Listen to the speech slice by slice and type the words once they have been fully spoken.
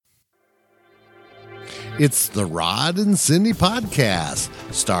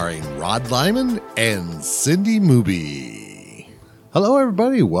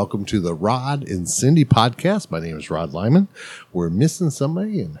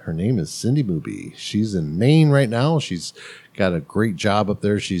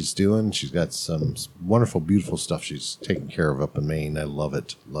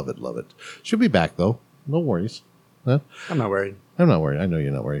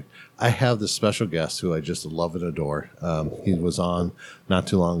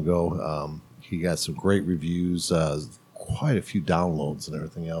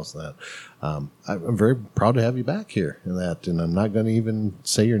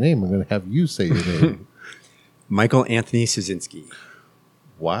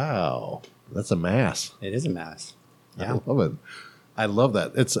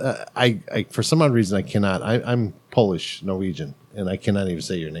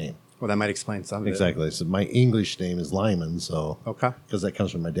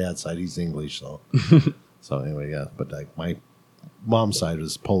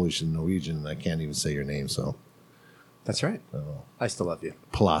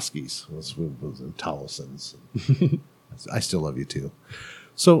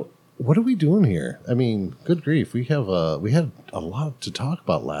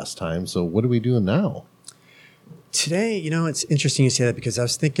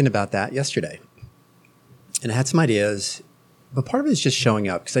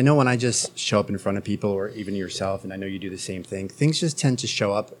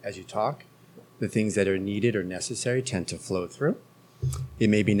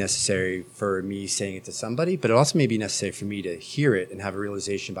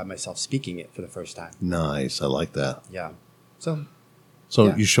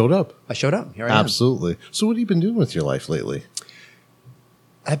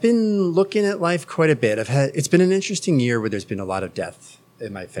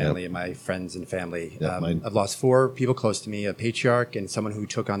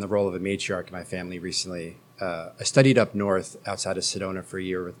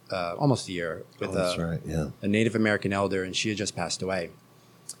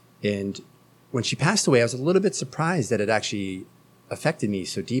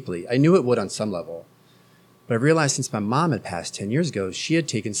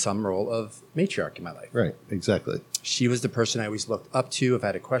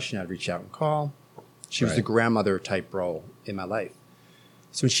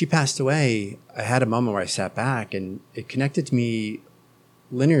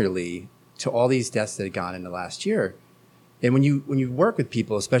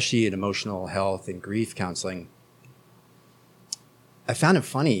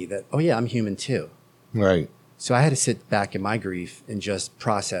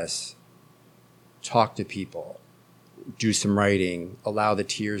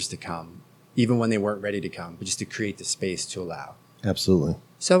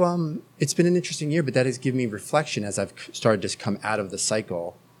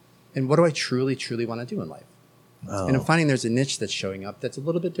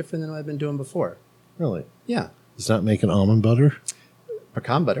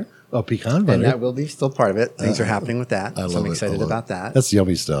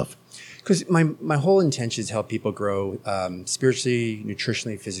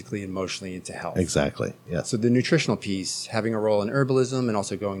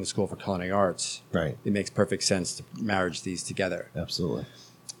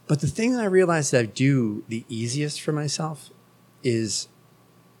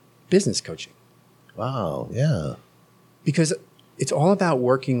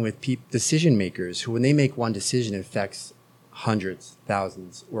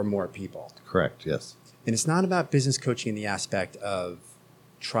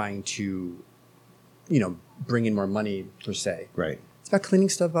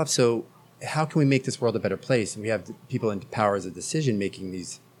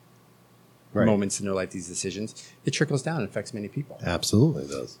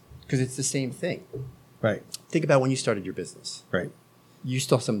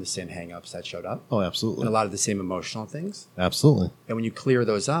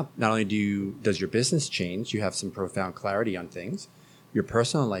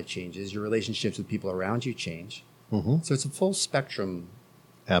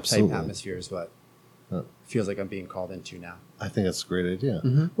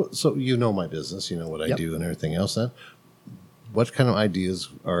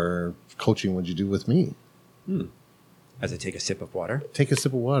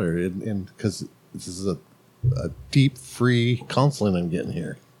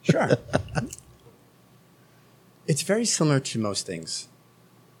It's very similar to most things.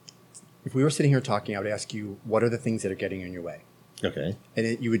 If we were sitting here talking, I would ask you, what are the things that are getting in your way? Okay.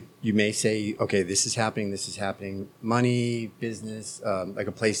 And you may say, okay, this is happening. Money, business, like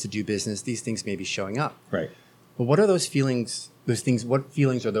a place to do business. These things may be showing up. Right. But what are those feelings? Those things. What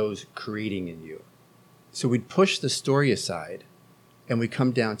feelings are those creating in you? So we'd push the story aside, and we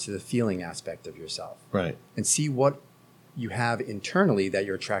come down to the feeling aspect of yourself. Right. And see what you have internally that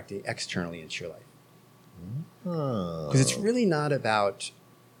you're attracting externally into your life. Because it's really not about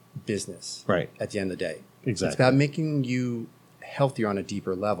business. Right. At the end of the day. Exactly. It's about making you healthier on a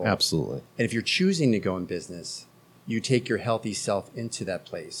deeper level. Absolutely. And if you're choosing to go in business, you take your healthy self into that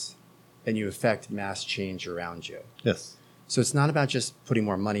place and you affect mass change around you. Yes. So it's not about just putting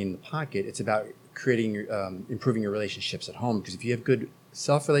more money in the pocket. It's about creating, improving your relationships at home. Because if you have good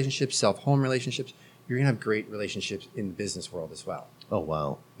self-relationships, self-home relationships, you're going to have great relationships in the business world as well. Oh,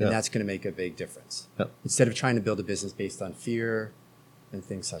 wow. And that's going to make a big difference. Yep. Instead of trying to build a business based on fear and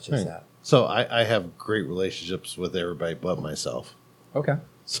things such as that. So I have great relationships with everybody but myself. Okay.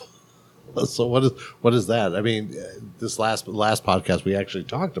 So what is that? I mean, this last podcast we actually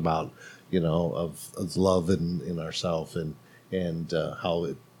talked about, of love in ourselves and how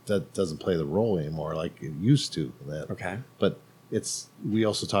that doesn't play the role anymore like it used to. Okay. But we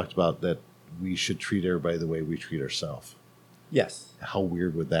also talked about that we should treat everybody the way we treat ourselves. Yes. How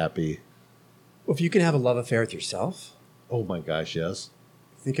weird would that be? Well, if you can have a love affair with yourself. Oh my gosh, yes.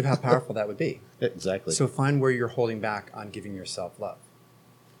 Think of how powerful that would be. Exactly. So find where you're holding back on giving yourself love.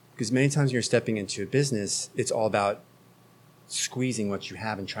 Because many times when you're stepping into a business, it's all about squeezing what you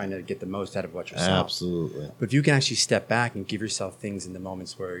have and trying to get the most out of what yourself. Absolutely. But if you can actually step back and give yourself things in the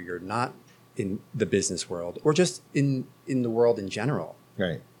moments where you're not in the business world or just in the world in general.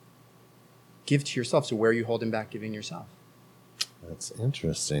 Right. Give to yourself. So where are you holding back giving yourself? That's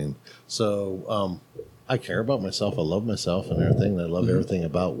interesting. So I care about myself. I love myself and everything. And I love everything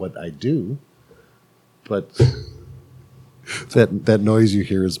about what I do. But that noise you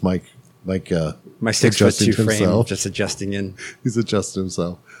hear is Mike. My 6'2" frame just adjusting in. He's adjusting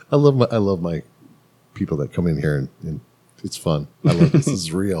himself. I love my people that come in here and it's fun. I love this. This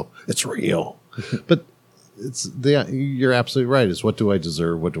is real. It's real. But you're absolutely right. It's what do I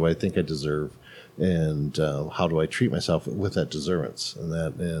deserve? What do I think I deserve? And how do I treat myself with that deservance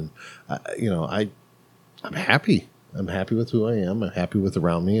I'm happy. I'm happy with who I am. I'm happy with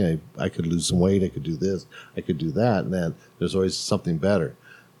around me. I could lose some weight. I could do this. I could do that. And then there's always something better.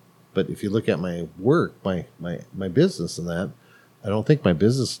 But if you look at my work, my business and that, I don't think my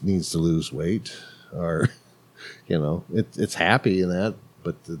business needs to lose weight or, it's happy in that,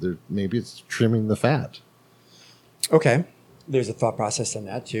 but maybe it's trimming the fat. Okay. There's a thought process on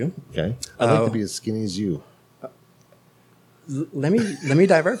that too. Okay. I'd like to be as skinny as you. Let me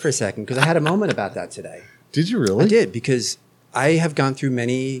divert for a second because I had a moment about that today. Did you really? I did because I have gone through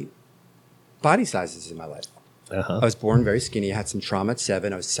many body sizes in my life. Uh-huh. I was born very skinny. I had some trauma at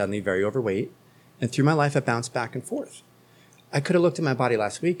 7. I was suddenly very overweight. And through my life, I bounced back and forth. I could have looked at my body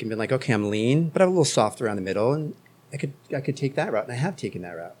last week and been like, okay, I'm lean, but I'm a little soft around the middle. And I could take that route. And I have taken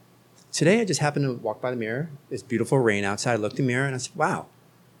that route. Today, I just happened to walk by the mirror. It's beautiful rain outside. I looked in the mirror and I said, wow.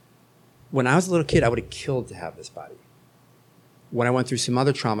 When I was a little kid, I would have killed to have this body. When I went through some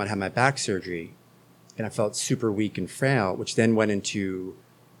other trauma, I had my back surgery and I felt super weak and frail, which then went into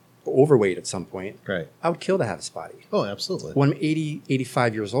overweight at some point. Right. I would kill to have this body. Oh, absolutely. When I'm 80,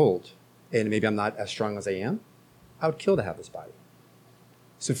 85 years old and maybe I'm not as strong as I am, I would kill to have this body.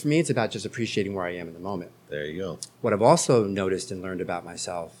 So for me, it's about just appreciating where I am in the moment. There you go. What I've also noticed and learned about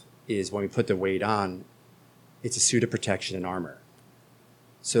myself is when we put the weight on, it's a suit of protection and armor.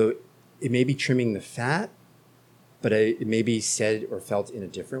 So it may be trimming the fat, but it may be said or felt in a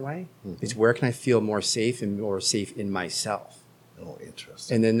different way. Mm-hmm. It's where can I feel more safe and more safe in myself. Oh,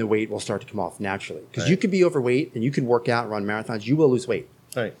 interesting. And then the weight will start to come off naturally. Because you could be overweight and you could work out and run marathons. You will lose weight.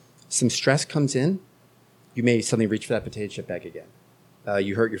 Right. Some stress comes in, you may suddenly reach for that potato chip bag again.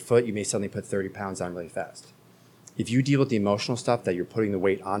 You hurt your foot, you may suddenly put 30 pounds on really fast. If you deal with the emotional stuff that you're putting the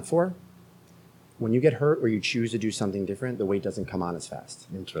weight on for, when you get hurt or you choose to do something different, the weight doesn't come on as fast.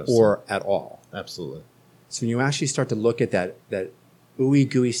 Interesting. Or at all. Absolutely. So when you actually start to look at that ooey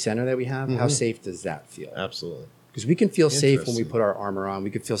gooey center that we have, how safe does that feel? Absolutely. Because we can feel safe when we put our armor on. We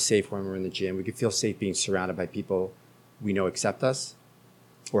can feel safe when we're in the gym. We can feel safe being surrounded by people we know accept us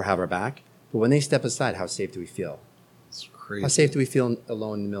or have our back. But when they step aside, how safe do we feel? It's crazy. How safe do we feel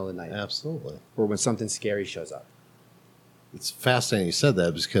alone in the middle of the night? Absolutely. Or when something scary shows up? It's fascinating you said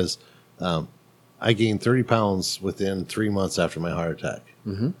that because I gained 30 pounds within 3 months after my heart attack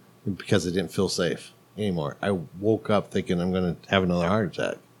because I didn't feel safe anymore. I woke up thinking I'm going to have another heart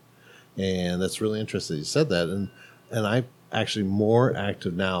attack. And that's really interesting you said that. And I'm actually more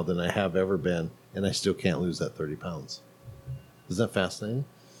active now than I have ever been, and I still can't lose that 30 pounds. Is that fascinating?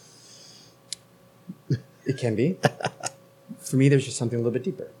 It can be. For me, there's just something a little bit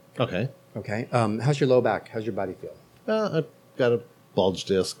deeper. Okay. Okay. How's your low back? How's your body feel? I've got a bulge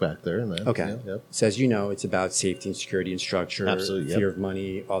disc back there. And that, okay. Yeah, yep. So as you know, it's about safety and security and structure, absolutely, fear of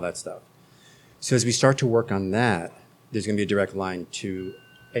money, all that stuff. So as we start to work on that, there's going to be a direct line to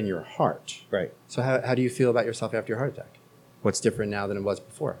and your heart. Right. So how do you feel about yourself after your heart attack? What's different now than it was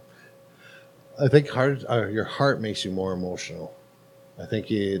before? I think your heart makes you more emotional. I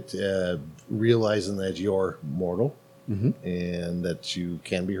think it realizing that you're mortal and that you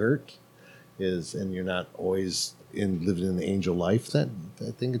can be hurt and you're not always living in the angel life. That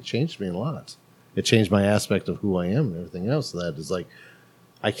I think it changed me a lot. It changed my aspect of who I am and everything else. That is like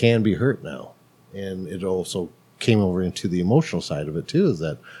I can be hurt now, and it also came over into the emotional side of it too. Is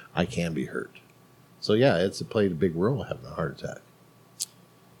that I can be hurt. So yeah, it played a big role having a heart attack.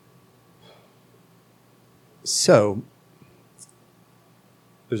 So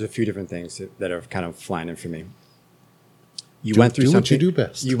there's a few different things that are kind of flying in for me. You went through something. What you do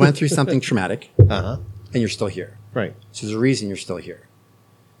best. You went through something traumatic, and you're still here. Right. So there's a reason you're still here.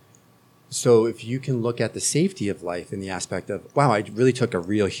 So if you can look at the safety of life in the aspect of, wow, I really took a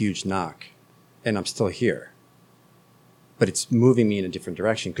real huge knock, and I'm still here. But it's moving me in a different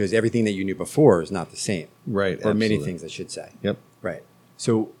direction because everything that you knew before is not the same. Right. Or many things, I should say. Yep. Right.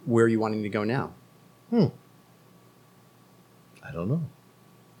 So where are you wanting to go now? I don't know.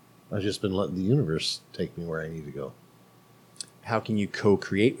 I've just been letting the universe take me where I need to go. How can you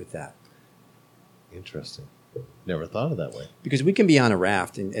co-create with that? Interesting. Never thought of that way. Because we can be on a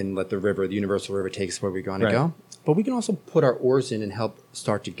raft and let the universal river take us where we're going to go. But we can also put our oars in and help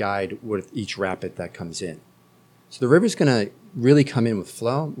start to guide with each rapid that comes in. So the river's going to really come in with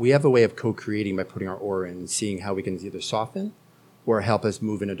flow. We have a way of co-creating by putting our oar in and seeing how we can either soften or help us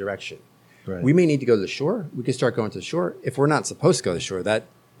move in a direction. Right. We may need to go to the shore. We can start going to the shore. If we're not supposed to go to the shore, that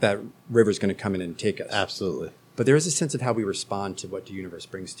river's going to come in and take us. Absolutely. But there is a sense of how we respond to what the universe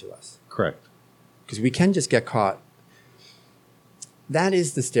brings to us. Correct. Because we can just get caught. That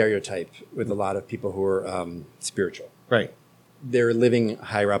is the stereotype with a lot of people who are spiritual. Right. They're living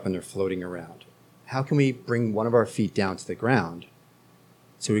higher up and they're floating around. How can we bring one of our feet down to the ground?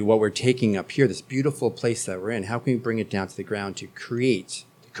 So what we're taking up here, this beautiful place that we're in, how can we bring it down to the ground to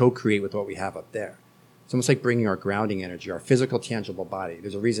co-create with what we have up there? It's almost like bringing our grounding energy, our physical, tangible body.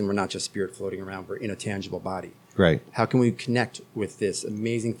 There's a reason we're not just spirit floating around. We're in a tangible body. Right. How can we connect with this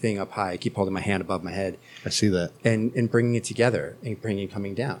amazing thing up high? I keep holding my hand above my head. I see that. And bringing it together and bringing it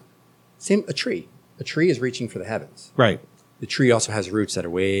coming down. Same, a tree. A tree is reaching for the heavens. Right. The tree also has roots that are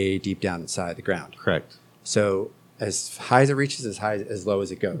way deep down inside the ground. Correct. So as high as it reaches, as low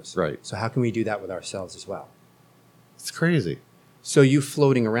as it goes. Right. So how can we do that with ourselves as well? It's crazy. So you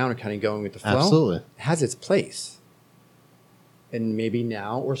floating around and kind of going with the flow Absolutely. has its place. And maybe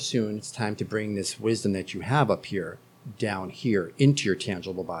now or soon it's time to bring this wisdom that you have up here, down here, into your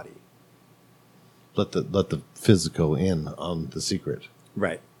tangible body. Let the physical in on the secret.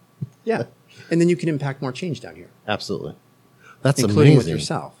 Right. Yeah. And then you can impact more change down here. Absolutely. That's including amazing. with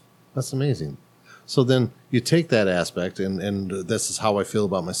yourself. That's amazing. So then you take that aspect, and this is how I feel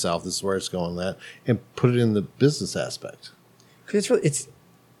about myself. This is where it's going. That and put it in the business aspect. Because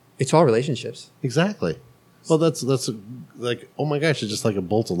it's all relationships. Exactly. Well, that's like, oh my gosh, it's just like a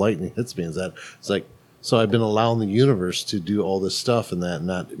bolt of lightning hits me. It's like, so I've been allowing the universe to do all this stuff and that, and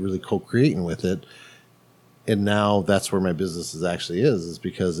not really co-creating with it. And now that's where my business is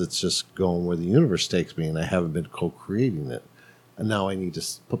because it's just going where the universe takes me, and I haven't been co-creating it. And now I need to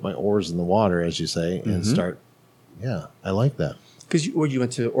put my oars in the water, as you say, and start. Yeah, I like that. Because you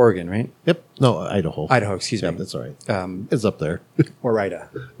went to Oregon, right? Yep. No, Idaho. Idaho, excuse me. That's all right. It's up there. Orida.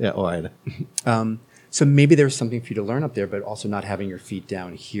 Yeah, Orida. So maybe there's something for you to learn up there, but also not having your feet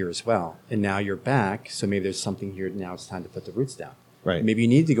down here as well. And now you're back, so maybe there's something here. Now it's time to put the roots down. Right. Maybe you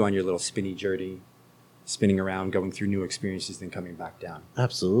need to go on your little spinny journey, spinning around, going through new experiences, then coming back down.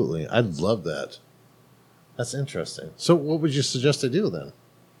 Absolutely. I'd love that. That's interesting. So what would you suggest I do then?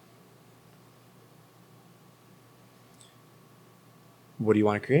 What do you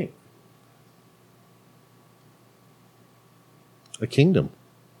want to create? A kingdom.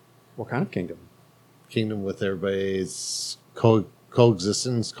 What kind of kingdom? Kingdom with everybody's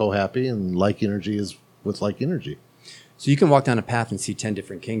coexistence, co-happy, and like energy is with like energy. So you can walk down a path and see 10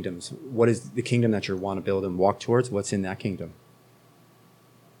 different kingdoms. What is the kingdom that you want to build and walk towards? What's in that kingdom?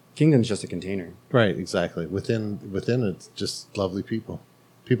 Kingdom's just a container. Right, exactly. Within it's just lovely people.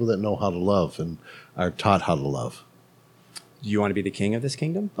 People that know how to love and are taught how to love. Do you want to be the king of this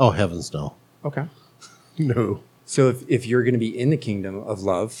kingdom? Oh, heavens no. Okay. No. So if you're going to be in the kingdom of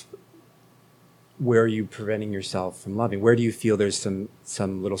love, where are you preventing yourself from loving? Where do you feel there's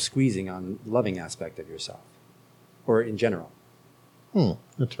some little squeezing on the loving aspect of yourself, or in general?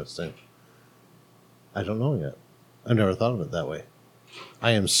 Interesting. I don't know yet. I've never thought of it that way.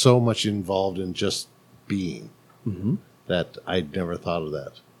 I am so much involved in just being that I'd never thought of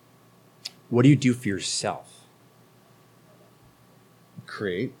that. What do you do for yourself?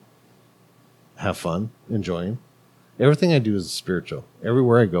 Create, have fun, enjoying. Everything I do is spiritual.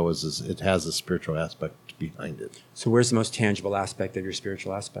 Everywhere I go is it has a spiritual aspect behind it. So where's the most tangible aspect of your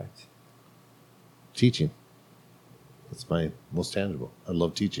spiritual aspect? Teaching. That's my most tangible. I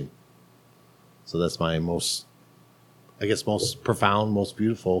love teaching. So that's my most profound, most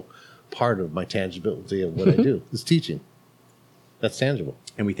beautiful part of my tangibility of what I do is teaching. That's tangible.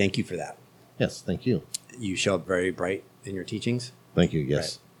 And we thank you for that. Yes, thank you. You show up very bright in your teachings. Thank you,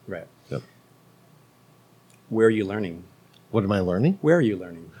 yes. Right. Yep. Where are you learning? What am I learning? Where are you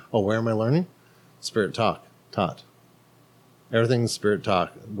learning? Oh, where am I learning? Spirit taught. Everything's spirit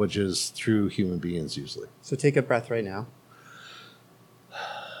taught, which is through human beings usually. So take a breath right now.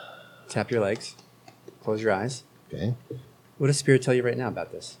 Tap your legs. Close your eyes. Okay. What does spirit tell you right now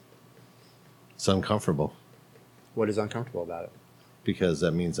about this? It's uncomfortable. What is uncomfortable about it? Because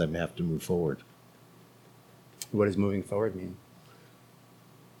that means I have to move forward. What does moving forward mean?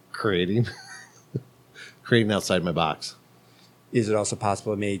 Creating outside my box. Is it also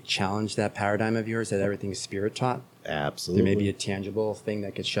possible it may challenge that paradigm of yours that everything is spirit taught? Absolutely. There may be a tangible thing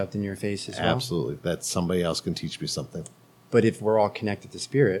that gets shoved in your face as well? Absolutely. That somebody else can teach me something. But if we're all connected to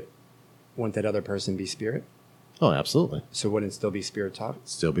spirit, wouldn't that other person be spirit? Oh, absolutely. So wouldn't it still be spirit taught?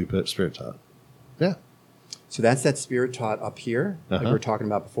 Still be spirit taught. Yeah. So that's that spirit taught up here, like we were talking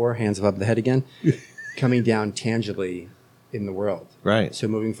about before, hands above the head again, coming down tangibly in the world. Right. So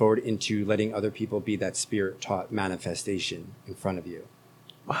moving forward into letting other people be that spirit taught manifestation in front of you.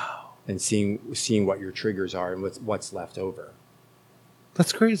 Wow. And seeing what your triggers are and what's left over.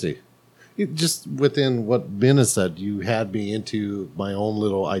 That's crazy. Just within what Ben has said, you had me into my own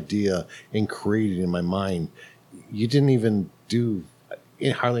little idea and creating in my mind. You didn't even do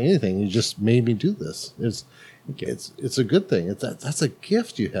hardly anything. You just made me do this. It's a good thing. That's a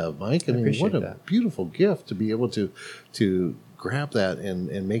gift you have, Mike. I mean, what a beautiful gift to be able to grab that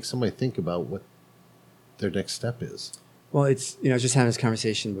and make somebody think about what their next step is. Well, it's, I was just having this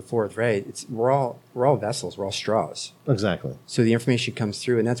conversation before with Ray. We're all vessels. We're all straws. Exactly. So the information comes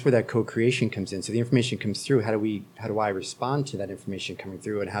through, and that's where that co-creation comes in. So the information comes through. How do I respond to that information coming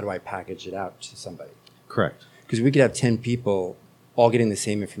through, and how do I package it out to somebody? Correct. Because we could have 10 people all getting the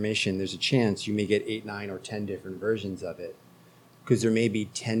same information. There's a chance you may get 8, 9, or 10 different versions of it, because there may be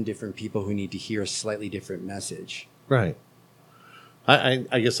 10 different people who need to hear a slightly different message. Right.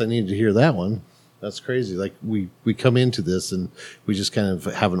 I guess I needed to hear that one. That's crazy. Like we come into this and we just kind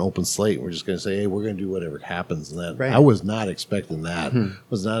of have an open slate. We're just going to say, hey, we're going to do whatever happens. And that I was not expecting that.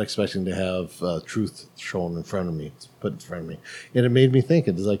 Was not expecting to have truth shown in front of me, put in front of me. And it made me think.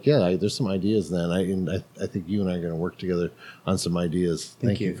 It was like, there's some ideas then. I think you and I are going to work together on some ideas.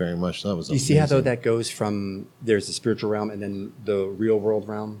 Thank you very much. That was amazing. You see how though that goes from there's the spiritual realm and then the real world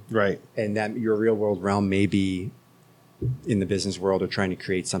realm? Right. And that your real world realm may be in the business world or trying to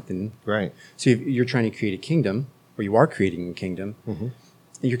create something. Right. So if you're trying to create a kingdom, or you are creating a kingdom,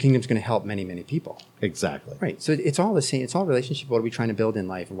 your kingdom's going to help many, many people. Exactly. Right. So it's all the same. It's all relationship. What are we trying to build in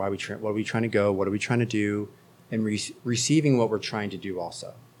life, and what are we trying to go? What are we trying to do? And receiving what we're trying to do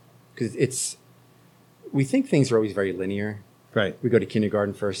also. Because we think things are always very linear. Right. We go to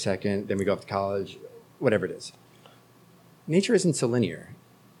kindergarten first, second, then we go up to college, whatever it is. Nature isn't so linear.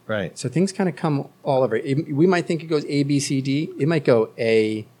 Right. So things kind of come all over. We might think it goes A, B, C, D. It might go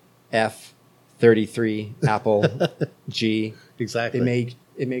A, F, 33, Apple, G. Exactly.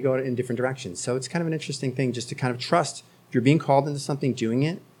 It may go in different directions. So it's kind of an interesting thing just to kind of trust. If you're being called into something, doing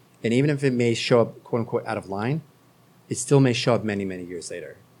it, and even if it may show up, quote unquote, out of line, it still may show up many, many years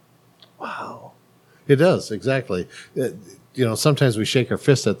later. Wow. It does. Exactly. Sometimes we shake our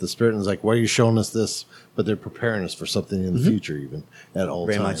fist at the spirit and it's like, why are you showing us this? But they're preparing us for something in the future, even at all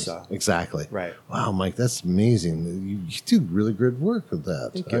times. Very much so. Exactly. Right. Wow, Mike, that's amazing. You do really good work with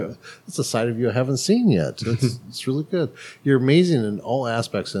that. Thank you. That's a side of you I haven't seen yet. It's really good. You're amazing in all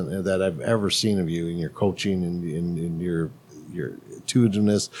aspects that I've ever seen of you in your coaching and in your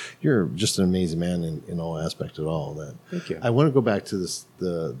intuitiveness. You're just an amazing man in all aspects of all that. Thank you. I want to go back to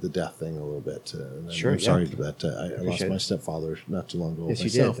the death thing a little bit. Sure. I'm sorry that I lost my stepfather not too long ago. Yes,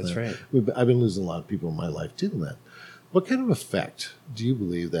 myself. you did. That's right. I've been losing a lot of people in my life too. That. What kind of effect do you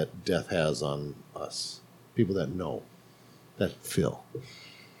believe that death has on us, people that know that feel?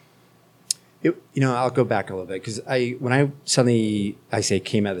 I'll go back a little bit because when I suddenly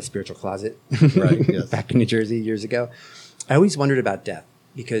came out of the spiritual closet right, yes. back in New Jersey years ago, I always wondered about death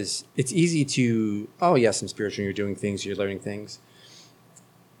because it's easy to, oh yes, I'm spiritual, you're doing things, you're learning things.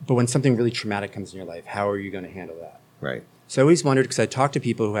 But when something really traumatic comes in your life, how are you going to handle that? Right. So I always wondered because I talked to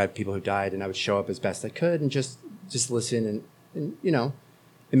people who had people who died, and I would show up as best I could and just listen and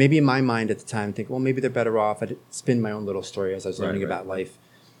maybe in my mind at the time think, well, maybe they're better off. I'd spin my own little story as I was learning about life.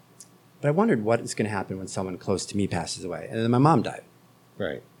 But I wondered what is going to happen when someone close to me passes away. And then my mom died.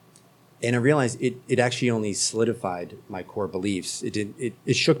 Right. And I realized it actually only solidified my core beliefs.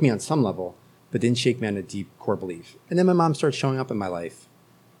 It shook me on some level, but didn't shake me on a deep core belief. And then my mom started showing up in my life.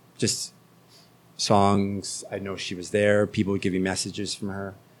 Just songs. I know she was there. People would give me messages from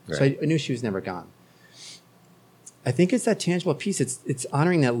her. Right. So I knew she was never gone. I think it's that tangible piece. It's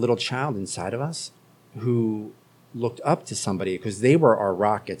honoring that little child inside of us who looked up to somebody because they were our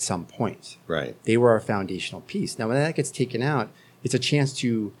rock at some point. Right. They were our foundational piece. Now, when that gets taken out, it's a chance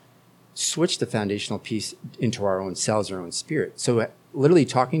to switch the foundational piece into our own selves, our own spirit. So literally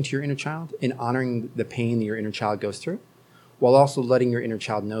talking to your inner child and honoring the pain that your inner child goes through, while also letting your inner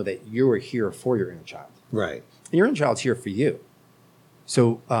child know that you are here for your inner child. Right. And your inner child's here for you.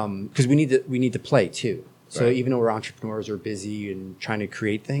 So, because we need to play too. So even though we're entrepreneurs, we're busy and trying to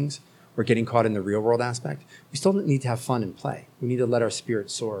create things, we're getting caught in the real world aspect. We still need to have fun and play. We need to let our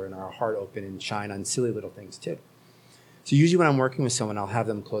spirit soar and our heart open and shine on silly little things too. So usually when I'm working with someone, I'll have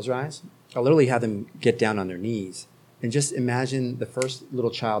them close their eyes. I'll literally have them get down on their knees and just imagine the first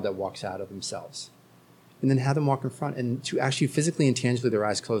little child that walks out of themselves. And then have them walk in front and to actually physically and tangibly, their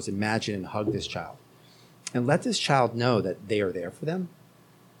eyes closed, imagine and hug this child. And let this child know that they are there for them.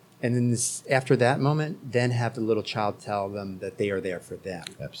 And then after that moment, then have the little child tell them that they are there for them.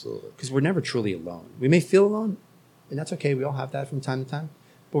 Absolutely. Because we're never truly alone. We may feel alone, and that's okay. We all have that from time to time.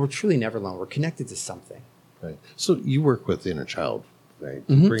 But we're truly never alone. We're connected to something. Right. So you work with the inner child, right?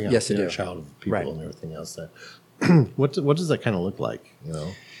 Mm-hmm. Bring out the inner child of people and everything else. What does that kind of look like,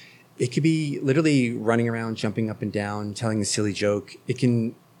 It could be literally running around, jumping up and down, telling a silly joke.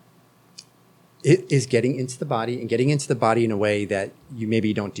 It is getting into the body and getting into the body in a way that you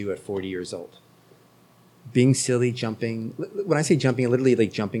maybe don't do at 40 years old. Being silly, jumping. When I say jumping, literally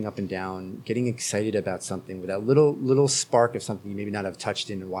like jumping up and down, getting excited about something with that little spark of something you maybe not have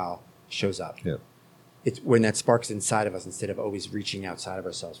touched in a while shows up. Yeah. It's when that spark's inside of us instead of always reaching outside of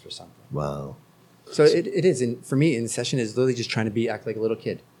ourselves for something. Wow. So it is. And for me, in the session is literally just trying to act like a little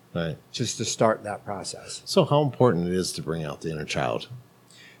kid. Right. Just to start that process. So how important it is to bring out the inner child?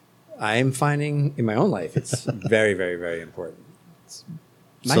 I am finding in my own life, it's very, very, very important.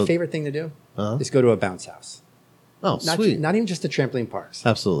 My favorite thing to do is go to a bounce house. Oh, sweet. Not even just the trampoline parks.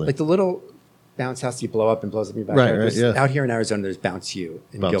 Absolutely. Like the little bounce house you blow up and blows up in your backyard. Right, yeah. Out here in Arizona, there's Bounce You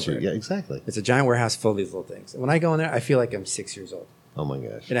in Gilbert. Yeah, exactly. It's a giant warehouse full of these little things. And when I go in there, I feel like I'm 6 years old. Oh, my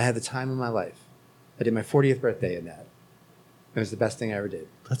gosh. And I had the time of my life. I did my 40th birthday in that. It was the best thing I ever did.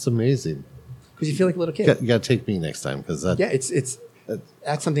 That's amazing. Because you feel like a little kid. You got to take me next time. That's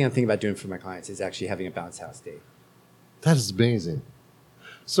something I'm thinking about doing for my clients is actually having a bounce house day. That is amazing.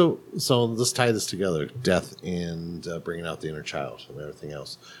 So let's tie this together. Death and bringing out the inner child and everything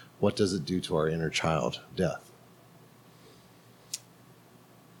else. What does it do to our inner child, death?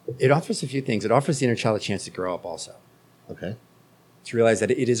 It offers a few things. It offers the inner child a chance to grow up also. Okay. To realize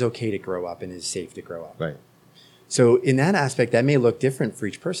that it is okay to grow up and it is safe to grow up. Right. So in that aspect, that may look different for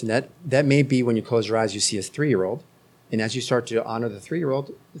each person. That may be when you close your eyes, you see a 3-year-old. And as you start to honor the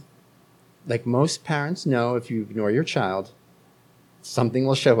 3-year-old, like most parents know, if you ignore your child, something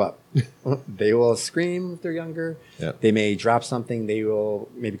will show up. They will scream if they're younger. Yep. They may drop something. They will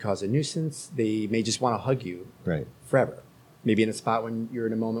maybe cause a nuisance. They may just want to hug you forever. Maybe in a spot when you're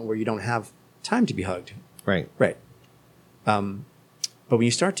in a moment where you don't have time to be hugged. Right. But when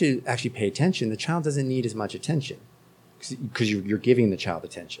you start to actually pay attention, the child doesn't need as much attention because you're giving the child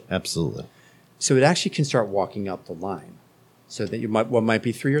attention. Absolutely. So it actually can start walking up the line. So that what might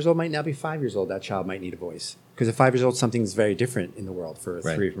be 3 years old might now be 5 years old. That child might need a voice. Because at 5 years old, something's very different in the world for a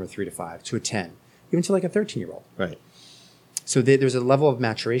 3, from a 3 to 5 to a 10, even to like a 13-year-old. Right. So there's a level of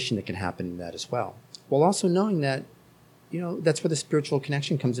maturation that can happen in that as well. While also knowing that, that's where the spiritual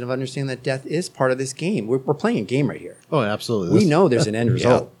connection comes in of understanding that death is part of this game. We're playing a game right here. Oh, absolutely. We know there's an end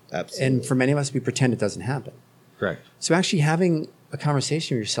result. Absolutely. And for many of us, we pretend it doesn't happen. Correct. So actually having a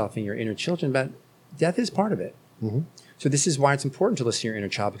conversation with yourself and your inner children about death is part of it. Mm-hmm. So this is why it's important to listen to your inner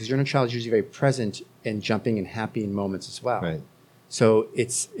child, because your inner child is usually very present and jumping and happy in moments as well. Right. So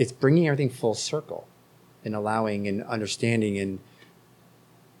it's bringing everything full circle and allowing and understanding and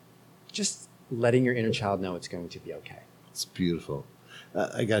just letting your inner child know it's going to be okay. It's beautiful.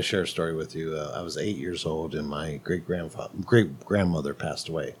 I got to share a story with you. I was 8 years old, and my great grandmother passed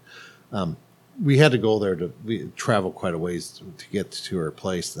away. We had to go there we travel quite a ways to get to her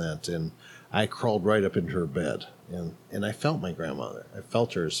place. And I crawled right up into her bed, and I felt my grandmother. I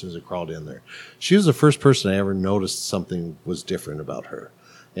felt her as soon as I crawled in there. She was the first person I ever noticed something was different about her.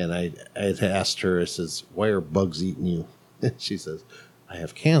 And I had asked her, I says, "Why are bugs eating you?" And she says, "I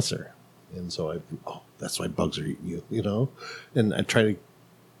have cancer." And so that's why bugs are eating you, you know? And I try to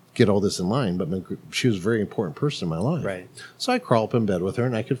get all this in line, but she was a very important person in my life. Right. So I crawled up in bed with her,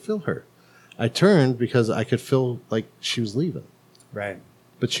 and I could feel her. I turned because I could feel like she was leaving. Right.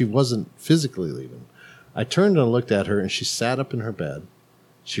 But she wasn't physically leaving. I turned and looked at her, and she sat up in her bed.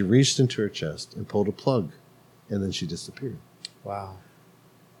 She reached into her chest and pulled a plug, and then she disappeared. Wow.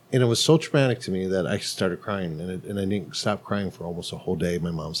 And it was so traumatic to me that I started crying, and I didn't stop crying for almost a whole day,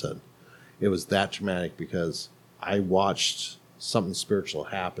 my mom said. It was that traumatic because I watched something spiritual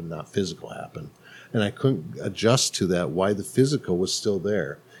happen, not physical happen. And I couldn't adjust to that, why the physical was still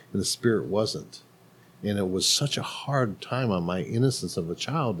there and the spirit wasn't. And it was such a hard time on my innocence of a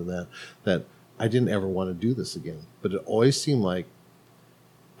child and that I didn't ever want to do this again. But it always seemed like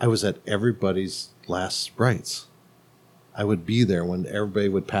I was at everybody's last rites. I would be there when everybody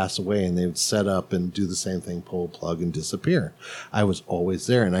would pass away and they would set up and do the same thing, pull a plug and disappear. I was always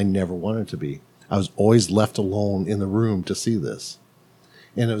there, and I never wanted to be. I was always left alone in the room to see this.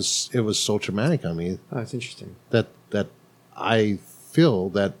 And it was so traumatic on me. Oh, that's interesting. That I feel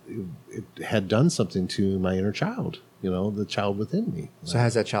that it had done something to my inner child, the child within me. So how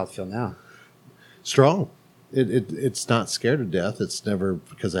does that child feel now? Strong. It's not scared of death. It's never,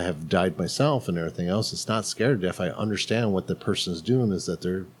 because I have died myself and everything else, it's not scared of death. I understand what the person is doing is that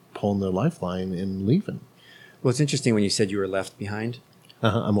they're pulling their lifeline and leaving. Well, it's interesting when you said you were left behind.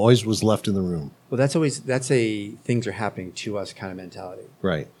 I'm always was left in the room. Well, that's a things are happening to us kind of mentality.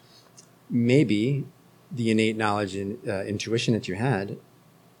 Right. Maybe the innate knowledge and intuition that you had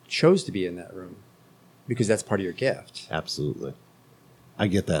chose to be in that room because that's part of your gift. Absolutely. I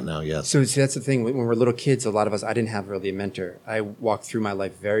get that now, yes. So see, that's the thing. When we're little kids, a lot of us, I didn't have really a mentor. I walked through my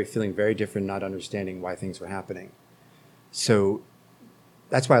life feeling very different, not understanding why things were happening. So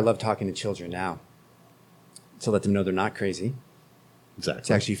that's why I love talking to children now, to let them know they're not crazy. Exactly.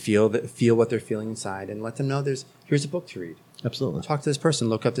 To actually feel what they're feeling inside and let them know here's a book to read. Absolutely. Talk to this person.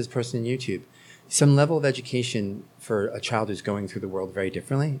 Look up this person on YouTube. Some level of education for a child who's going through the world very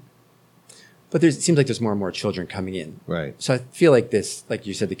differently. But it seems like there's more and more children coming in. Right. So I feel like this, like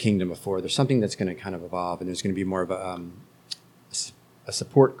you said, the kingdom before, there's something that's going to kind of evolve, and there's going to be more of a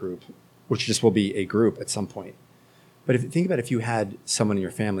support group, which just will be a group at some point. But think about if you had someone in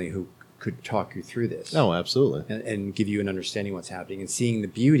your family who could talk you through this. Oh, absolutely. And give you an understanding of what's happening and seeing the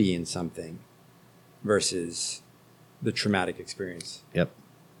beauty in something versus the traumatic experience. Yep.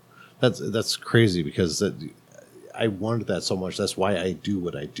 That's crazy because I wanted that so much. That's why I do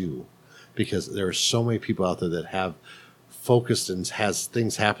what I do. Because there are so many people out there that have focused and has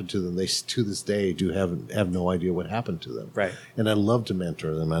things happen to them. They, to this day, do have no idea what happened to them. Right. And I love to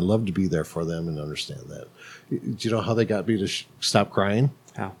mentor them. I love to be there for them and understand that. Do you know how they got me to stop crying?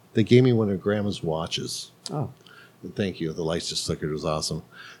 How? They gave me one of Grandma's watches. Oh. Thank you. The lights just flickered. It was awesome.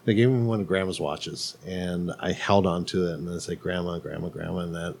 They gave me one of Grandma's watches, and I held on to it, and I said, "Grandma, Grandma, Grandma,"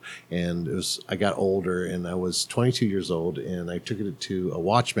 and that. And I got older, and I was 22 years old, and I took it to a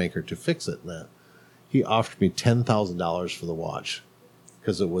watchmaker to fix it. And that he offered me $10,000 for the watch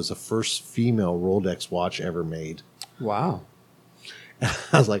because it was the first female Rolex watch ever made. Wow. And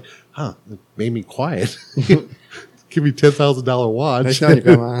I was like, "Huh?" It made me quiet. Give me $10,000 watch. Nice knowing you,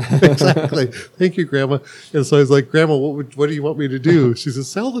 Grandma. Exactly. Thank you, Grandma. And so I was like, "Grandma, what do you want me to do?" She said,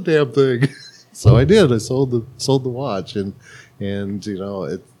 "Sell the damn thing." So I did. I sold the watch, and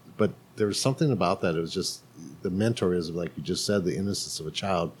but there was something about that. It was just the mentorism, like you just said, the innocence of a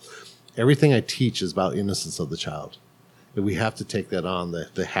child. Everything I teach is about innocence of the child. That we have to take that on,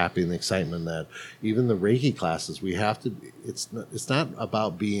 the happy and the excitement that even the Reiki classes, we have to, it's not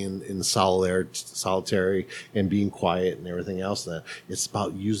about being in solitary and being quiet and everything else. That it's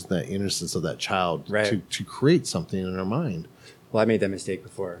about using that innocence of that child to create something in our mind. Well, I made that mistake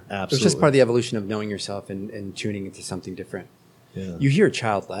before. Absolutely. It was just part of the evolution of knowing yourself and tuning into something different. Yeah. You hear a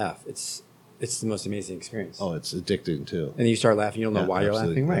child laugh. It's the most amazing experience. Oh, it's addicting too. And then you start laughing. You don't know why you're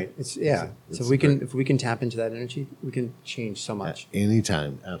laughing. Right. So if we can tap into that energy, we can change so much. At any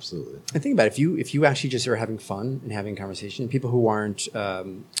time, absolutely. And think about it, if you actually just are having fun and having conversation, people who aren't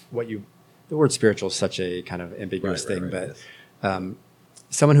the word spiritual is such a kind of ambiguous thing, but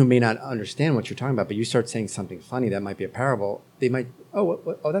someone who may not understand what you're talking about, but you start saying something funny that might be a parable, they might,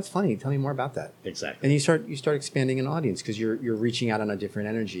 oh, that's funny. Tell me more about that. Exactly. And you start expanding an audience because you're reaching out on a different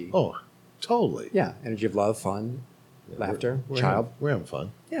energy. Oh, totally. Yeah, energy of love, fun, laughter, we're having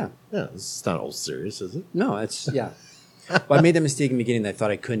fun. Yeah. Yeah, it's not all serious, is it? No, it's, yeah. Well, I made the mistake in the beginning that I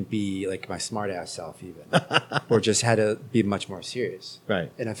thought I couldn't be like my smart ass self even, or just had to be much more serious.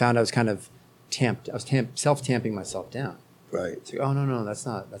 Right. And I found I was kind of self-tamping myself down. Right. It's like, oh, no, that's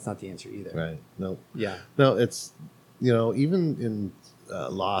not the answer either. Right. No. Yeah. No, it's, even in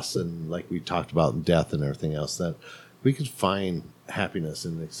loss and like we talked about in death and everything else, that we could find happiness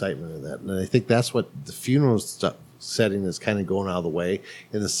and excitement in that. And I think that's what the funeral setting is kind of going out of the way,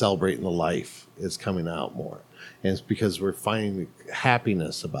 and the celebrating the life is coming out more. And it's because we're finding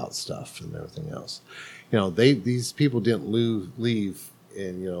happiness about stuff and everything else. These people didn't leave,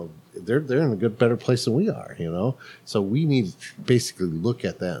 and they're in a better place than we are. So we need to basically look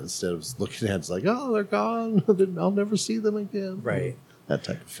at that instead of looking at it like, oh, they're gone, I'll never see them again. Right. That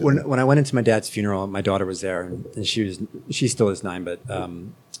type of feeling. When I went into my dad's funeral, my daughter was there, and she still is 9, but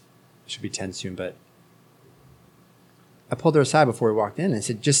she'll be 10 soon. But I pulled her aside before we walked in and I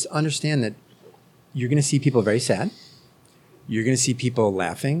said, just understand that you're going to see people very sad. You're going to see people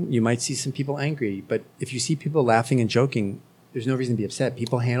laughing. You might see some people angry. But if you see people laughing and joking, there's no reason to be upset.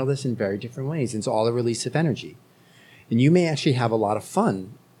 People handle this in very different ways. It's all a release of energy. And you may actually have a lot of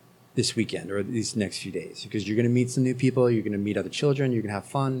fun this weekend or these next few days because you're going to meet some new people. You're going to meet other children. You're going to have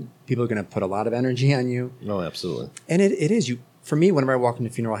fun. People are going to put a lot of energy on you. No, absolutely. And it is. For me, whenever I walk into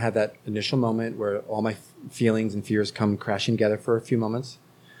a funeral, I have that initial moment where all my feelings and fears come crashing together for a few moments.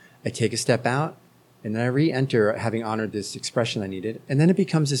 I take a step out. And then I re-enter having honored this expression I needed. And then it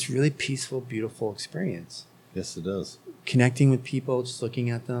becomes this really peaceful, beautiful experience. Yes, it does. Connecting with people, just looking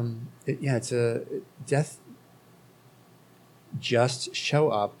at them. It's a death. Just show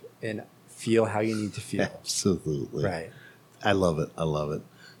up and feel how you need to feel. Absolutely. Right. I love it.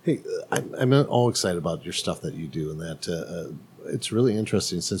 Hey, I'm all excited about your stuff that you do, and that it's really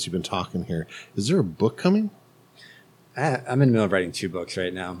interesting since you've been talking here. Is there a book coming? I'm in the middle of writing 2 books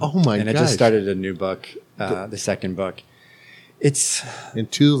right now. Oh my gosh. And I just started a new book, the second book. It's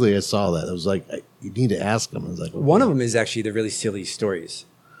intuitively I saw that. I was like, you need to ask them. I was like, one of them is actually the really silly stories.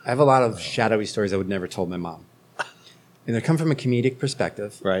 I have a lot of shadowy stories I would never told my mom. And they come from a comedic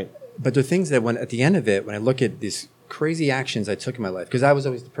perspective. Right. But they're things that at the end of it, when I look at these crazy actions I took in my life, because I was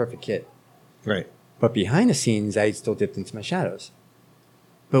always the perfect kid. Right. But behind the scenes, I still dipped into my shadows.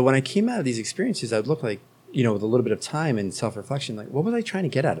 But when I came out of these experiences, I would look like, with a little bit of time and self-reflection, like, what was I trying to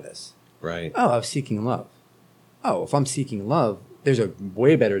get out of this? Right. Oh, I was seeking love. Oh, if I'm seeking love, there's a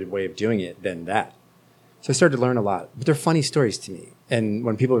way better way of doing it than that. So I started to learn a lot. But they're funny stories to me. And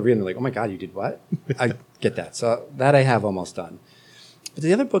when people read them, they're like, oh my God, you did what? I get that. So that I have almost done. But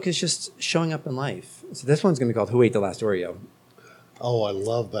the other book is just showing up in life. So this one's going to be called Who Ate the Last Oreo? Oh, I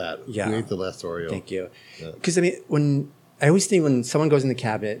love that. Yeah. Who Ate the Last Oreo? Thank you. Because, I always think when someone goes in the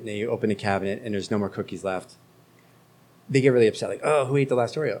cabinet and they open the cabinet and there's no more cookies left, they get really upset. Like, oh, who ate the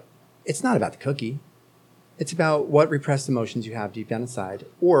last Oreo? It's not about the cookie. It's about what repressed emotions you have deep down inside,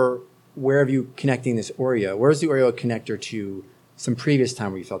 or where have you connecting this Oreo? Where's the Oreo a connector to some previous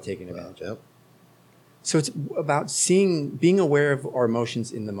time where you felt taken advantage of? Yep. So it's about being aware of our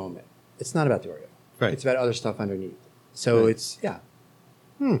emotions in the moment. It's not about the Oreo. Right. It's about other stuff underneath. So it's, yeah.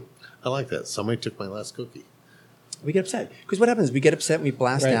 I like that. Somebody took my last cookie. We get upset. Because what happens is we get upset and we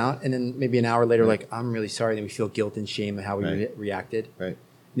blast out, and then maybe an hour later, like, I'm really sorry. Then we feel guilt and shame at how we reacted. Right. And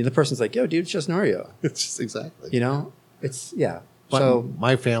the other person's like, yo, dude, it's just an Oreo. It's just exactly. It's, yeah. So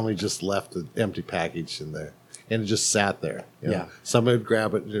my family just left an empty package in there, and it just sat there. Yeah. Somebody would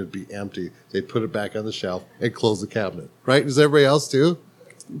grab it, and it would be empty. They'd put it back on the shelf and close the cabinet. Right? Does everybody else too?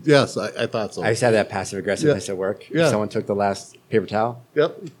 Yes, I thought so. I used to have that passive aggressiveness at work. Yeah. If someone took the last paper towel,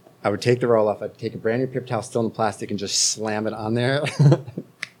 Yep. I would take the roll off. I'd take a brand new paper towel still in the plastic and just slam it on there.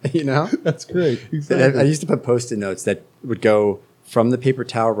 That's great. Exactly. I used to put Post-it notes that would go from the paper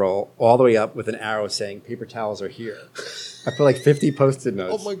towel roll all the way up with an arrow saying paper towels are here. I put like 50 Post-it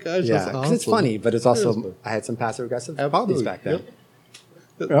notes. Oh my gosh, yeah, that's awesome. Because it's funny, but it's also, I had some passive aggressive qualities back then.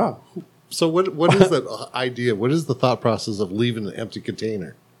 Yep. Yeah. So what is that idea? What is the thought process of leaving an empty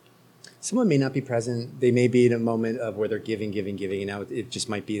container? Someone may not be present. They may be in a moment of where they're giving. And now it just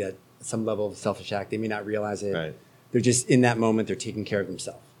might be that some level of selfish act. They may not realize it. Right. They're just in that moment. They're taking care of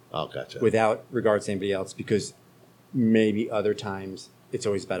themselves. Oh, gotcha. Without regard to anybody else, because maybe other times it's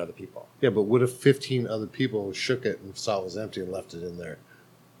always about other people. Yeah, but what if 15 other people shook it and saw it was empty and left it in there?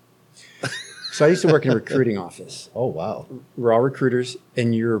 So I used to work in a recruiting office. Oh, wow. We're all recruiters,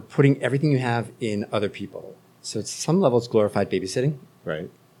 and you're putting everything you have in other people. So it's some level it's glorified babysitting. Right.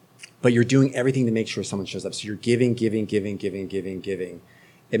 But you're doing everything to make sure someone shows up. So you're giving.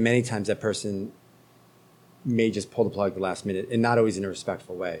 And many times that person may just pull the plug at the last minute, and not always in a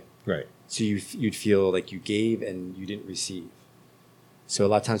respectful way. Right. So you'd feel like you gave and you didn't receive. So a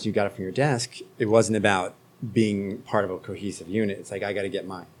lot of times you got it from your desk, it wasn't about being part of a cohesive unit. It's like, I got to get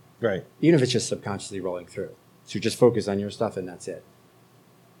mine. Right. Even if it's just subconsciously rolling through. So you just focus on your stuff and that's it.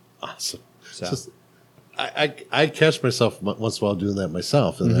 Awesome. So just, I catch myself once in a while doing that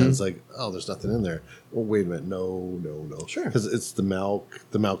myself. And then it's like, oh, there's nothing in there. Well, wait a minute. No. Sure. Because it's the milk.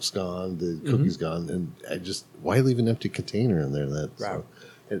 The milk's gone. The cookie's gone. And why leave an empty container in there? Right. So,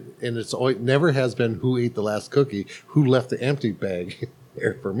 and it's always, never has been who ate the last cookie, who left the empty bag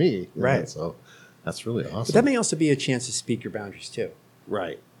there for me. Right. So that's really awesome. But that may also be a chance to speak your boundaries too.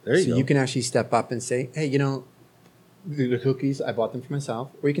 Right. There you go. So you can actually step up and say, hey, the cookies, I bought them for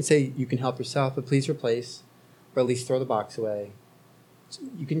myself. Or you can say, you can help yourself, but please replace, or at least throw the box away. So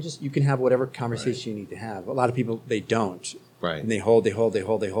you can have whatever conversation you need to have. A lot of people, they don't. Right. And they hold,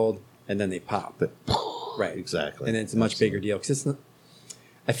 and then they pop. Right. Exactly. And then it's a much bigger deal. Because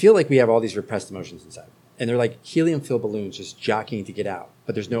I feel like we have all these repressed emotions inside. And they're like helium-filled balloons just jockeying to get out,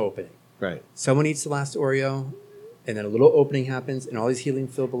 but there's no opening. Right. Someone eats the last Oreo, and then a little opening happens, and all these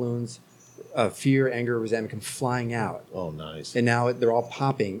helium-filled balloons, fear, anger, resentment come flying out. Oh, nice. And now they're all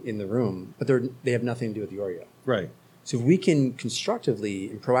popping in the room, but they have nothing to do with the Oreo. Right. So if we can constructively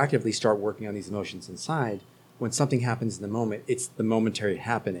and proactively start working on these emotions inside, when something happens in the moment, it's the momentary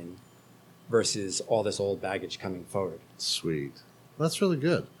happening versus all this old baggage coming forward. Sweet. That's really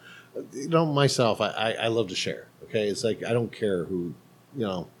good. Myself, I love to share. Okay. It's like, I don't care who,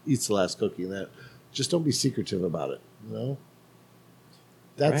 eats the last cookie and that. Just don't be secretive about it.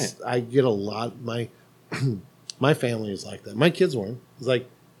 That's, right. I get a lot. My family is like that. My kids weren't. It's like,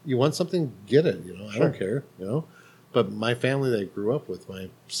 you want something, get it. I don't care, But my family that I grew up with, my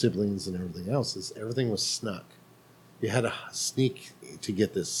siblings and everything else, everything was snuck. You had to sneak to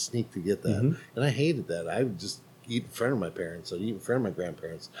get this, sneak to get that. Mm-hmm. And I hated that. I would just eat in front of my parents. I'd eat in front of my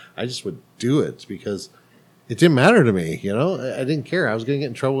grandparents. I just would do it because it didn't matter to me. I didn't care. I was going to get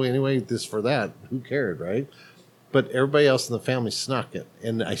in trouble anyway, this for that. Who cared, right? But everybody else in the family snuck it.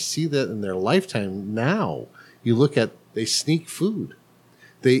 And I see that in their lifetime now. You look at, they sneak food.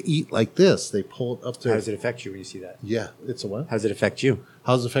 They eat like this. They pull it up to. How does it affect you when you see that? Yeah, it's a what? How does it affect you?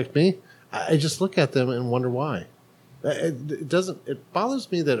 How does it affect me? I just look at them and wonder why. It doesn't. It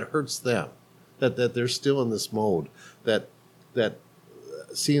bothers me that it hurts them, that they're still in this mode. That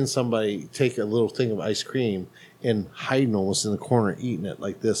seeing somebody take a little thing of ice cream and hiding almost in the corner eating it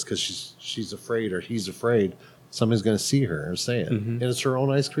like this because she's afraid or he's afraid somebody's going to see her or say it, and it's her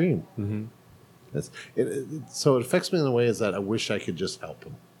own ice cream. Mm-hmm. So it affects me in a way is that I wish I could just help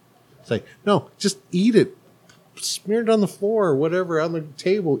them. It's like, no, just eat it. Smear it on the floor or whatever on the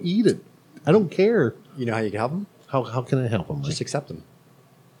table. Eat it. I don't care. You know how you can help them? How can I help them? Just accept them.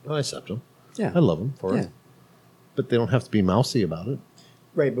 I accept them. Yeah. I love them for it. But they don't have to be mousy about it.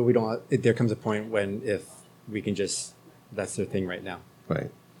 Right, but we don't. There comes a point when if we can just, that's their thing right now.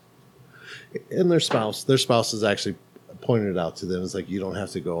 Right. And their spouses actually pointed it out to them. It's like, you don't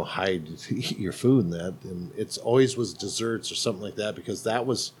have to go hide to eat your food and that. And it's always was desserts or something like that because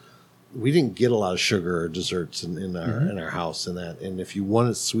we didn't get a lot of sugar or desserts in our house and that. And if you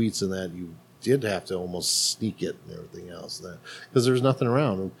wanted sweets and that, you did have to almost sneak it and everything else because there was nothing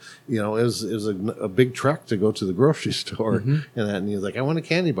around. And, it was a big trek to go to the grocery store and that. And he was like, I want a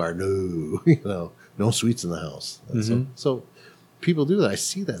candy bar. No, no sweets in the house. So people do that. I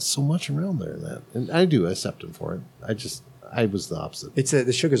see that so much around there and that. And I do accept them for it. I was the opposite.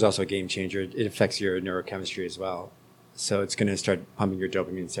 The sugar is also a game changer. It affects your neurochemistry as well. So it's going to start pumping your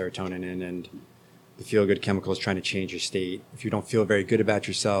dopamine and serotonin in, and the feel-good chemicals trying to change your state. If you don't feel very good about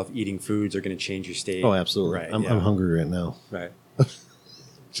yourself, eating foods are going to change your state. Oh, absolutely. Right, I'm hungry right now. Right.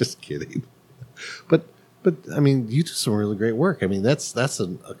 Just kidding. But I mean, you do some really great work. I mean, that's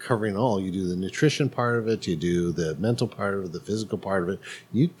a covering all. You do the nutrition part of it. You do the mental part of it, the physical part of it.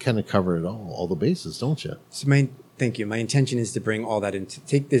 You kind of cover it all the bases, don't you? So thank you. My intention is to bring all that into,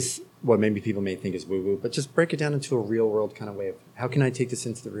 take this, what maybe people may think is woo-woo, but just break it down into a real world kind of way of how can I take this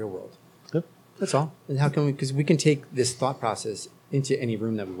into the real world? Yep. That's all. And how can we, because we can take this thought process into any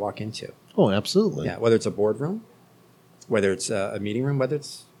room that we walk into. Oh, absolutely. Yeah. Whether it's a boardroom, whether it's a meeting room, whether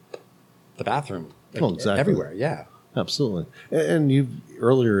it's the bathroom. Exactly. Everywhere. Yeah. Absolutely. And you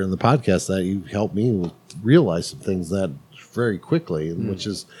earlier in the podcast that you helped me realize some things that very quickly, and which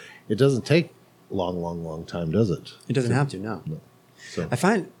is, it doesn't take long time, does it? It doesn't have to, no. So I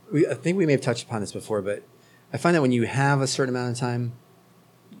think we may have touched upon this before, but I find that when you have a certain amount of time,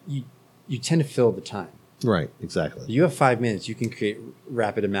 you tend to fill the time. Right. Exactly. You have 5 minutes. You can create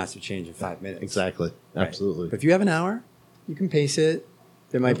rapid and massive change in 5 minutes. Exactly. Absolutely. Right. But if you have an hour, you can pace it.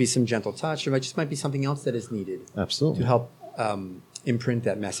 There might be some gentle touch. There might be something else that is needed. Absolutely. To help imprint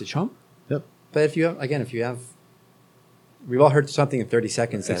that message home. Yep. But if you have, we've all heard something in 30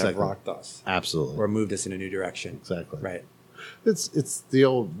 seconds that have rocked us. Absolutely. Or moved us in a new direction. Exactly. Right. It's the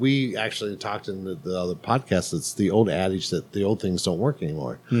old, we actually talked in the other podcast, it's the old adage that the old things don't work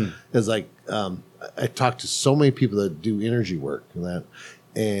anymore. It's like, I talked to so many people that do energy work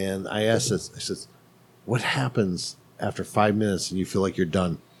and I asked this, I said, what happens after 5 minutes and you feel like you're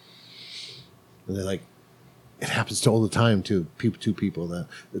done? And they're like, it happens to all the time to people that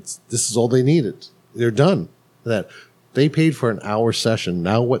this is all they needed. They're done. That they paid for an hour session.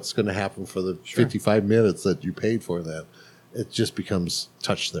 Now what's going to happen for the 55 minutes that you paid for that? It just becomes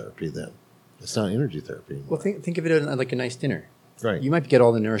touch therapy then. It's not energy therapy anymore. Well, think of it like a nice dinner. Right. You might get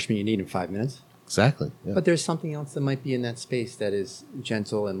all the nourishment you need in 5 minutes. Exactly. Yeah. But there's something else that might be in that space that is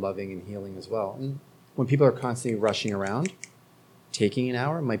gentle and loving and healing as well. And when people are constantly rushing around, taking an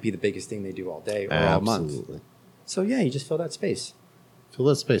hour might be the biggest thing they do all day or all month. Absolutely. So yeah, you just fill that space. Fill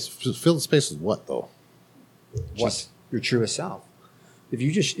that space. Fill the space with what though? What? Your truest self.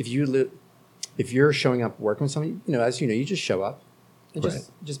 If you're showing up working with somebody, as you know, you just show up and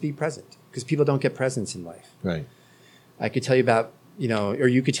just be present, because people don't get presence in life. Right. I could tell you about, or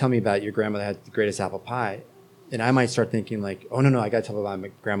you could tell me about your grandmother had the greatest apple pie, and I might start thinking like, oh no, I got to tell about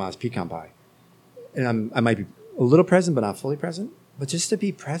my grandma's pecan pie, and I might be a little present but not fully present. But just to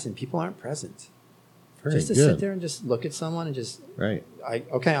be present, people aren't present. Just to sit there and just look at someone and just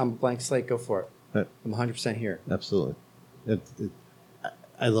I'm blank slate, go for it. Right. I'm 100% here. Absolutely.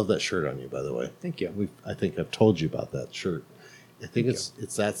 I love that shirt on you, by the way. Thank you. I think I've told you about that shirt. I think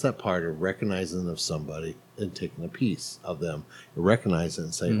that's that part of recognizing of somebody and taking a piece of them, recognize it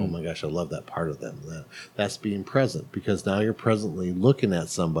and say, oh my gosh, I love that part of them. That's being present, because now you're presently looking at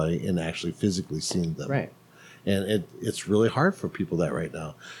somebody and actually physically seeing them. Right. And it's really hard for people that right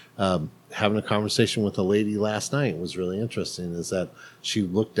now. Having a conversation with a lady last night was really interesting, is that she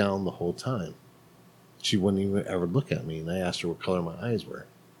looked down the whole time. She wouldn't even ever look at me. And I asked her what color my eyes were.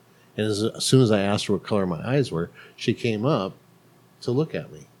 And as soon as I asked her what color my eyes were, she came up to look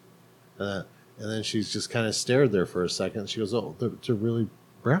at me. And then she's just kind of stared there for a second. She goes, oh, they're really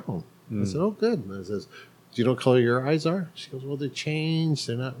brown. I said, oh, good. And I says, do you know what color your eyes are? She goes, well, they changed.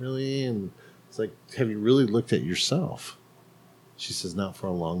 They're not really. And it's like, have you really looked at yourself? She says, not for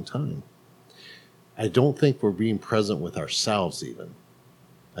a long time. I don't think we're being present with ourselves even.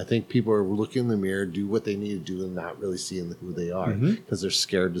 I think people are looking in the mirror, do what they need to do, and not really seeing who they are, because they're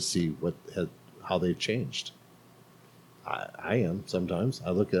scared to see how they've changed. I am sometimes.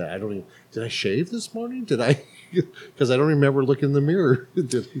 I look at it. Did I shave this morning? Did I? Because I don't remember looking in the mirror.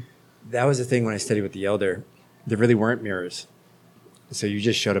 That was the thing when I studied with the elder. There really weren't mirrors. So you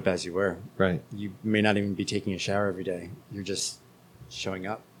just showed up as you were. Right. You may not even be taking a shower every day. You're just showing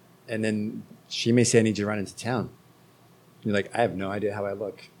up. And then she may say, I need you to run into town. You're like, I have no idea how I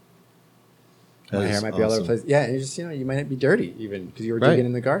look. My hair might be all over the place. Yeah, and you might not be dirty even, because you were digging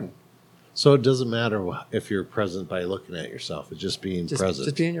in the garden. So it doesn't matter if you're present by looking at yourself. It's just being present.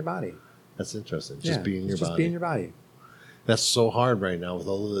 Just being your body. That's interesting. Just being your body. Just being your body. That's so hard right now with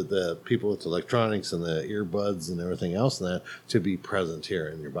all the people with electronics and the earbuds and everything else and that, to be present here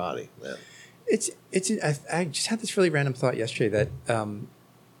in your body. Yeah. I just had this really random thought yesterday that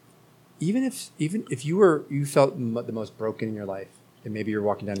even if you felt the most broken in your life, and maybe you're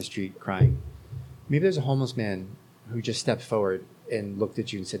walking down the street crying, maybe there's a homeless man who just stepped forward and looked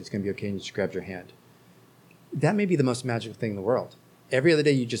at you and said, it's going to be okay, and just grabbed your hand. That may be the most magical thing in the world. Every other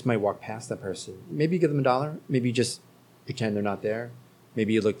day you just might walk past that person. Maybe you give them $1. Maybe you just pretend they're not there.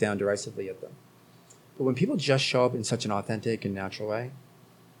 Maybe you look down derisively at them. But when people just show up in such an authentic and natural way,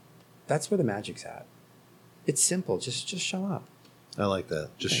 that's where the magic's at. It's simple. Just show up. I like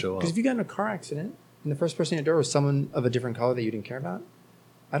that. Just show up. Because if you got in a car accident and the first person at your door was someone of a different color that you didn't care about,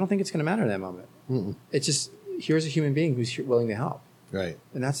 I don't think it's going to matter in that moment. Mm-mm. It's just, here's a human being who's willing to help. Right.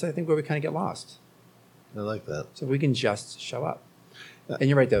 And that's, I think, where we kind of get lost. I like that. So we can just show up. And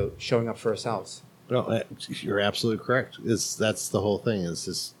you're right, though, showing up for ourselves. No, you're absolutely correct. That's the whole thing, is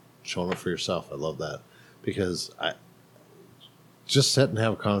just showing up for yourself. I love that. Because I just sit and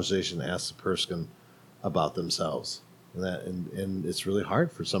have a conversation, ask the person about themselves. And it's really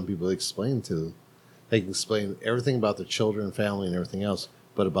hard for some people to explain to. They can explain everything about their children, family, and everything else,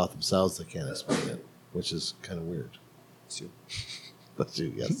 but about themselves they can't explain it, which is kind of weird. That's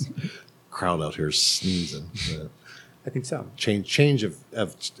you, yes. Crowd out here sneezing. I think so. Change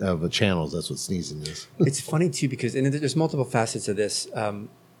of channels. That's what sneezing is. It's funny too, because and there's multiple facets of this.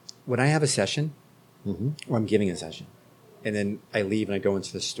 When I have a session, or I'm giving a session. And then I leave and I go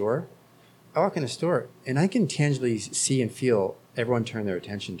into the store. I walk in the store and I can tangibly see and feel everyone turn their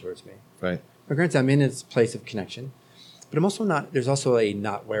attention towards me. Right. But granted, I'm in this place of connection, but I'm also not, there's also a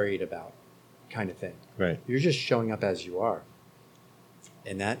not worried about kind of thing. Right. You're just showing up as you are.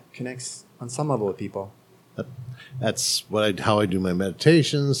 And that connects on some level with people. That's how I do my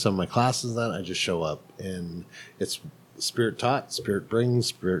meditations, some of my classes. That I just show up, and it's spirit taught, spirit brings,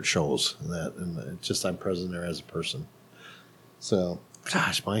 spirit shows. And it's just I'm present there as a person. So,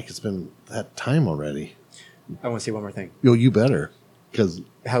 gosh, Mike, it's been that time already. I want to say one more thing. Yo, you better, because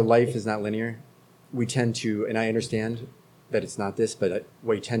how life is not linear. We tend to, and I understand that it's not this, but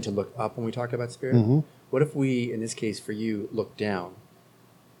we tend to look up when we talk about spirit. Mm-hmm. What if we, in this case for you, look down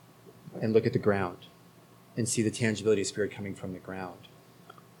and look at the ground and see the tangibility of spirit coming from the ground,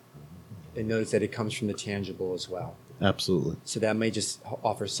 and notice that it comes from the tangible as well. Absolutely. So that may just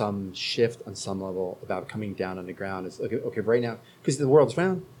offer some shift on some level about coming down on the ground. It's okay right now, because the world's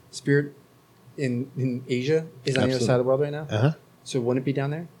round. Spirit in Asia is on the other side of the world right now. Uh-huh. So wouldn't it be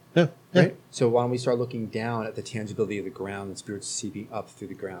down there? Yeah. Right? So why don't we start looking down at the tangibility of the ground and spirits seeping up through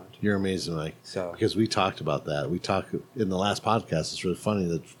the ground? You're amazing, Mike. So because we talked about that. We talked in the last podcast. It's really funny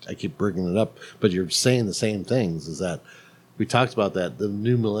that I keep bringing it up, but you're saying the same things. Is that we talked about that the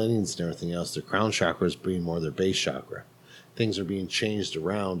new millenniums and everything else. The crown chakra is being more their base chakra. Things are being changed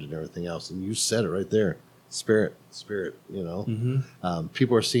around and everything else. And you said it right there. Spirit. You know,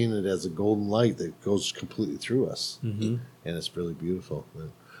 people are seeing it as a golden light that goes completely through us, and it's really beautiful.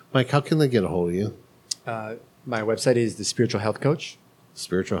 Mike, how can they get a hold of you? my website is the Spiritual Health Coach.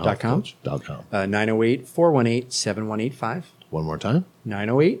 Spiritualhealthcoach.com. 908-418-7185. One more time.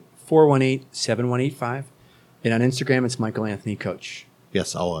 908-418-7185. And on Instagram, it's Michael Anthony Coach.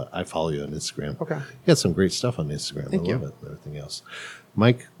 Yes, I follow you on Instagram. Okay. You got some great stuff on Instagram. Thank you. I love it and everything else.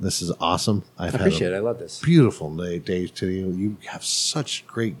 Mike, this is awesome. I appreciate it. I love this. Beautiful day to you. You have such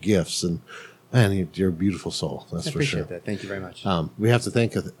great gifts, and man, you're a beautiful soul. That's for sure. I appreciate that. Thank you very much. We have to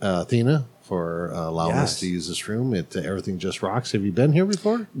thank Athena for allowing us to use this room. Everything Just Rocks. Have you been here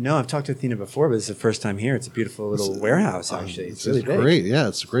before? No, I've talked to Athena before, but this is the first time here. It's a beautiful little warehouse, actually. It's really big. Great. Yeah,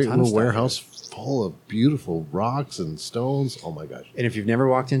 it's a great little warehouse full of beautiful rocks and stones. Oh, my gosh. And if you've never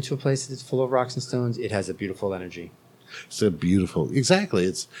walked into a place that's full of rocks and stones, it has a beautiful energy. It's a beautiful, exactly.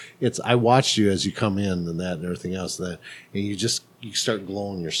 It's. I watched you as you come in and that and everything else, and you start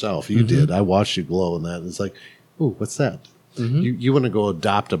glowing yourself. You did. I watched you glow in that. And it's like, ooh, what's that? You want to go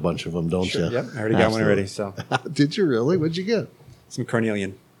adopt a bunch of them, don't you? Yep, I already got one already. So, did you really? What'd you get? Some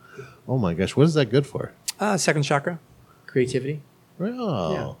carnelian. Oh my gosh, what is that good for? Second chakra, creativity.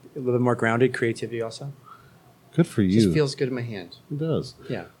 Oh, yeah, a little bit more grounded creativity also. Good for you. Just feels good in my hand. It does.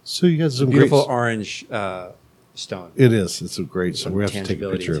 Yeah. So you got some beautiful orange stone. It is. It's a great. So we have to take a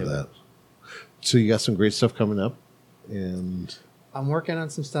picture of that. So you got some great stuff coming up, and I'm working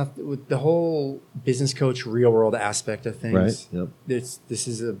on some stuff with the whole business coach, real world aspect of things. Right. Yep. This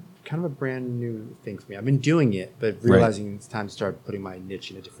is a kind of a brand new thing for me. I've been doing it, but realizing it's time to start putting my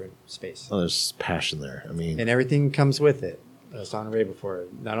niche in a different space. Oh, there's passion there. I mean, and everything comes with it. I was on the radio before.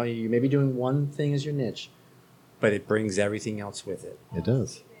 Not only you may be doing one thing as your niche, but it brings everything else with it. It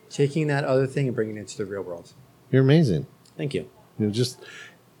does. Taking that other thing and bringing it into the real world. You're amazing. Thank you.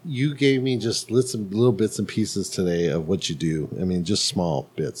 You gave me just little bits and pieces today of what you do. I mean, just small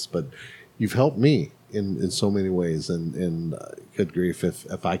bits, but you've helped me in so many ways. And good grief,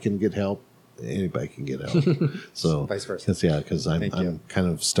 if I can get help, anybody can get help. So vice versa. Because I'm kind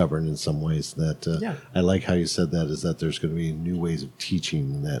of stubborn in some ways. That I like how you said that. Is that there's going to be new ways of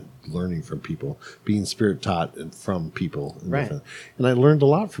teaching and that learning from people, being spirit taught and from people. And and I learned a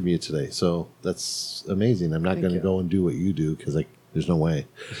lot from you today. So that's amazing. I'm not going to go and do what you do because there's no way.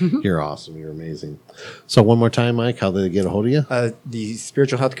 You're awesome. You're amazing. So one more time, Mike, how do they get a hold of you? The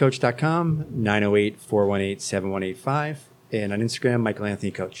spiritualhealthcoach.com, 908-418-7185. And on Instagram, Michael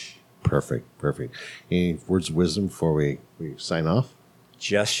Anthony Coach. Perfect. Any words of wisdom before we sign off?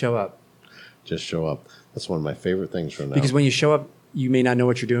 Just show up. Just show up. That's one of my favorite things from now. Because when you show up, you may not know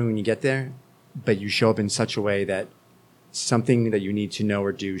what you're doing when you get there, but you show up in such a way that something that you need to know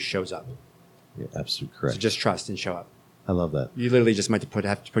or do shows up. You're absolutely correct. So just trust and show up. I love that. You literally just have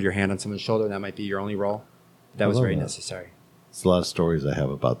to put your hand on someone's shoulder, and that might be your only role. That was very necessary. It's a lot of stories I have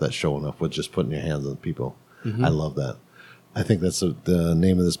about that showing up with just putting your hands on people. I love that. I think that's the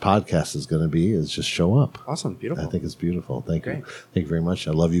name of this podcast is going to be is just show up. Awesome. Beautiful. I think it's beautiful. Thank you. Thank you very much.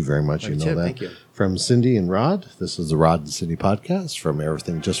 I love you very much. You know that. Thank you. From Cindy and Rod, this is the Rod and Cindy podcast from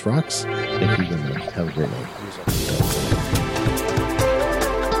Everything Just Rocks. Thank you. Have a great night.